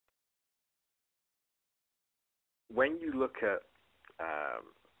when you look at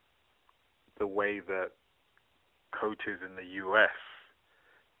the way that coaches in the U.S.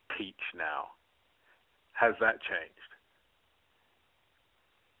 teach now, has that changed?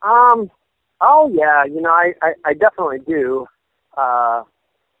 Oh yeah, I definitely do.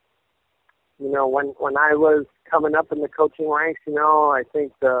 When I was coming up in the coaching ranks, I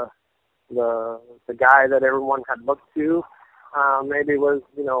think the guy that everyone had looked to, maybe was,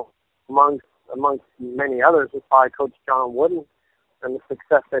 amongst many others, was probably Coach John Wooden and the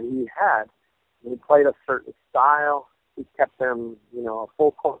success that he had. He played a certain style. He kept them, a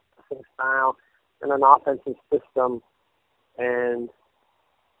full court style and an offensive system, and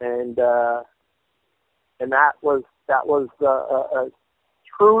that was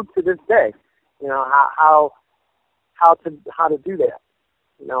true to this day. How to do that.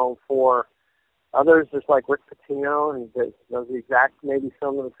 For others, just like Rick Pitino, and does the exact maybe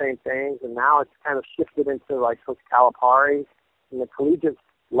some of the same things, and now it's kind of shifted into like Coach Calipari in the collegiate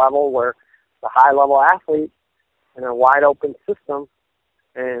level, where the high-level athlete in a wide-open system,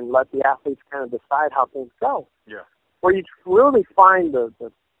 and let the athletes kind of decide how things go. Yeah. Where you really find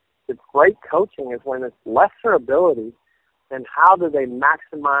the great coaching is when it's lesser ability, and how do they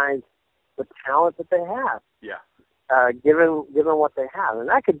maximize the talent that they have. Yeah. Given what they have, and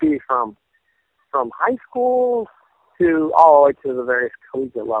that could be from high school to all the way to the various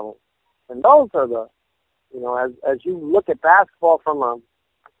collegiate levels. And those are the, as you look at basketball from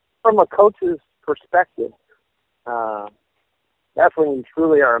a coach's perspective, that's when you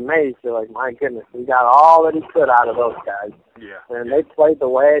truly are amazed. You're like, my goodness, he got all that he could out of those guys. Yeah. And they played the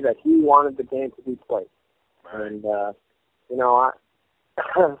way that he wanted the game to be played. Right. And,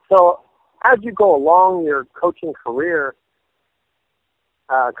 so as you go along your coaching career,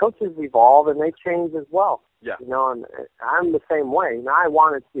 coaches evolve and they change as well. Yeah. And I'm the same way. I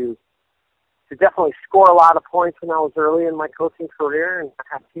wanted to definitely score a lot of points when I was early in my coaching career, and I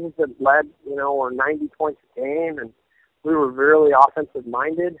had teams that led, were 90 points a game, and we were really offensive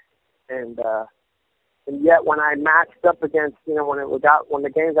minded, and yet when I matched up against, when the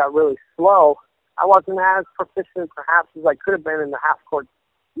game got really slow, I wasn't as proficient perhaps as I could have been in the half court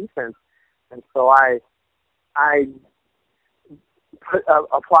defense, and so I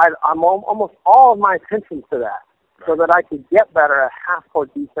applied almost all of my attention to that, so that I could get better at half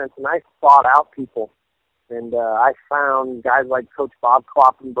court defense, and I sought out people, and I found guys like Coach Bob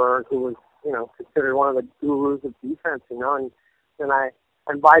Kloppenberg, who was considered one of the gurus of defense, and I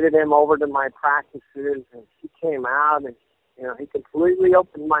invited him over to my practices, and he came out, and he completely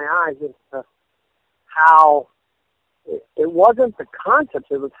opened my eyes as to how it wasn't the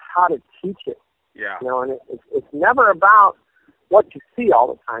concept, it was how to teach it. Yeah. And it's never about what you see all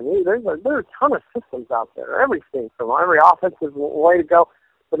the time. There's a ton of systems out there, everything from every offensive way to go,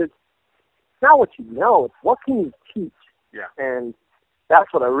 but it's not what you know, it's what can you teach. Yeah. And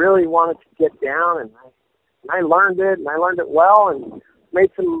that's what I really wanted to get down, and I learned it, and I learned it well, and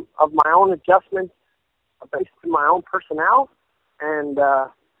made some of my own adjustments based on my own personnel, and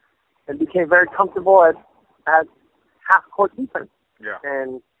became very comfortable at half-court defense. Yeah.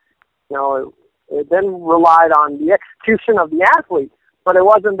 And, it then relied on the execution of the athlete, but it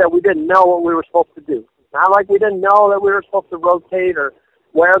wasn't that we didn't know what we were supposed to do. Not like we didn't know that we were supposed to rotate or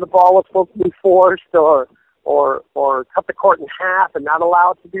where the ball was supposed to be forced or cut the court in half and not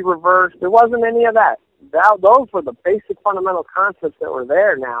allow it to be reversed. There wasn't any of that. Those were the basic fundamental concepts that were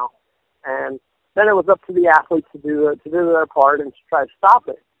there now, and then it was up to the athletes to do their part and to try to stop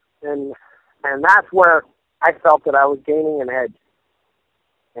it. And that's where I felt that I was gaining an edge.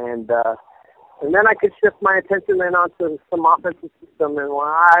 And then I could shift my attention then onto some offensive system, and when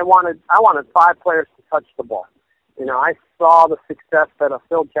I wanted 5 players to touch the ball. I saw the success that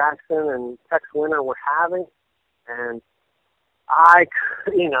Phil Jackson and Tex Winter were having, and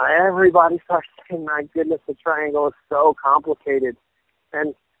everybody starts saying, my goodness, the triangle is so complicated.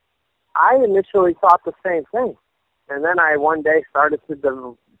 And I initially thought the same thing. And then I one day started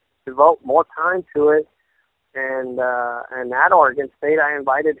to devote more time to it, and at Oregon State I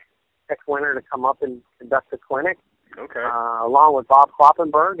invited Tex Winter to come up and conduct a clinic, along with Bob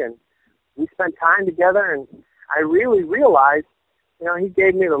Kloppenberg, and we spent time together, and I really realized, he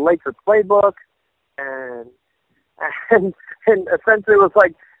gave me the Laker playbook, and essentially it was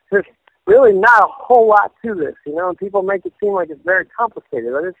like, there's really not a whole lot to this, and people make it seem like it's very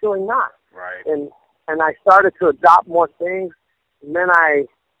complicated, but it's really not. Right. And I started to adopt more things, and then I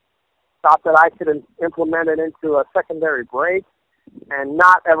thought that I could implement it into a secondary break and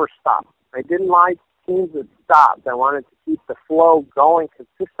not ever stop. I didn't like teams that stopped. I wanted to keep the flow going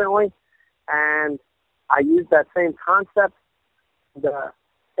consistently, and I used that same concept.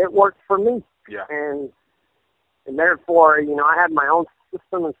 It worked for me. Yeah. And And therefore, I had my own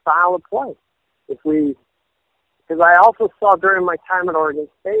system and style of play. Because I also saw during my time at Oregon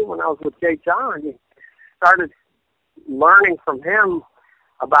State when I was with Jay John, he started learning from him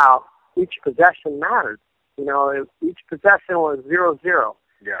about each possession mattered. Each possession was 0-0.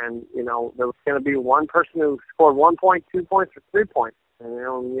 Yeah. And, there was going to be one person who scored 1 point, 2 points, or 3 points. And,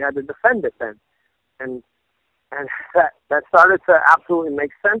 you had to defend it then. And that started to absolutely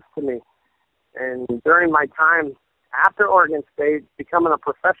make sense to me. And during my time after Oregon State, becoming a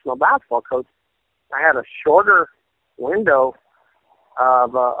professional basketball coach, I had a shorter window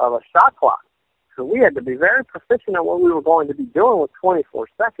of a shot clock. So we had to be very proficient at what we were going to be doing with 24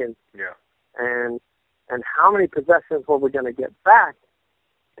 seconds. Yeah. And how many possessions were we going to get back?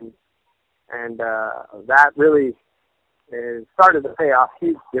 And that really started to pay off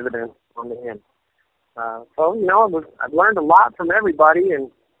huge dividends on the end. So, I've learned a lot from everybody,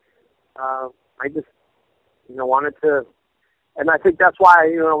 and I just, wanted to, and I think that's why,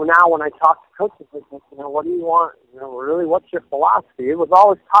 now when I talk to coaches, I think, what do you want? Really, what's your philosophy? It was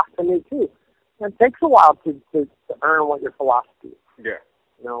always taught to me, too. And it takes a while to earn what your philosophy is. Yeah.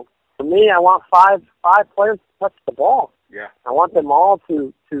 For me, I want five players to touch the ball. Yeah. I want them all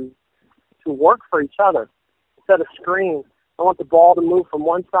to work for each other. Instead of screens, I want the ball to move from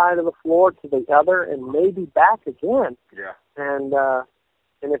one side of the floor to the other and maybe back again. Yeah. And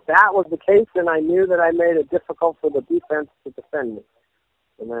if that was the case, then I knew that I made it difficult for the defense to defend me.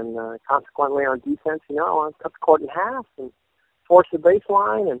 And then consequently on defense, I want to cut the court in half and force the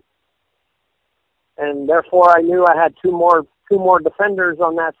baseline, and therefore I knew I had two more defenders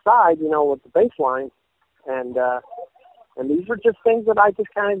on that side, with the baseline, and these were just things that I just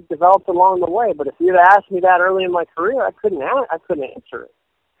kind of developed along the way. But if you'd asked me that early in my career, I couldn't answer it.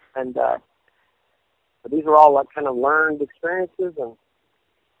 And but these are all like kind of learned experiences,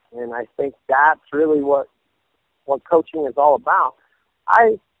 and I think that's really what coaching is all about.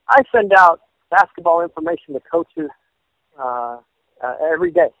 I send out basketball information to coaches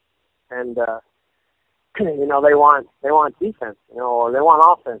every day, and they want defense, or they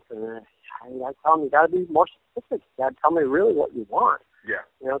want offense, and I tell them, you got to be more specific. You got to tell me really what you want. Yeah.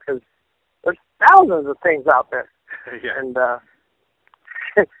 Because there's thousands of things out there. Yeah. And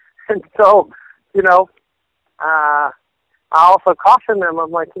and so, I also caution them.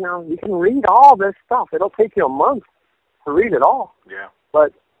 I'm like, you can read all this stuff. It'll take you a month to read it all. Yeah.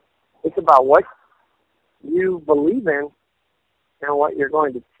 But it's about what you believe in and what you're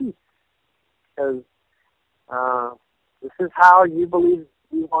going to teach. Because this is how you believe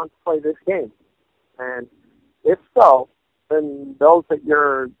you want to play this game. And if so, then those that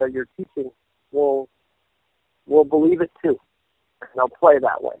you're teaching will believe it too. And they'll play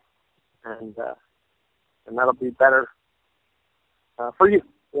that way. And that'll be better for you,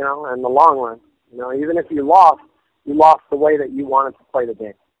 in the long run. Even if you lost the way that you wanted to play the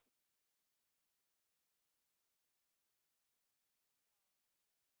game.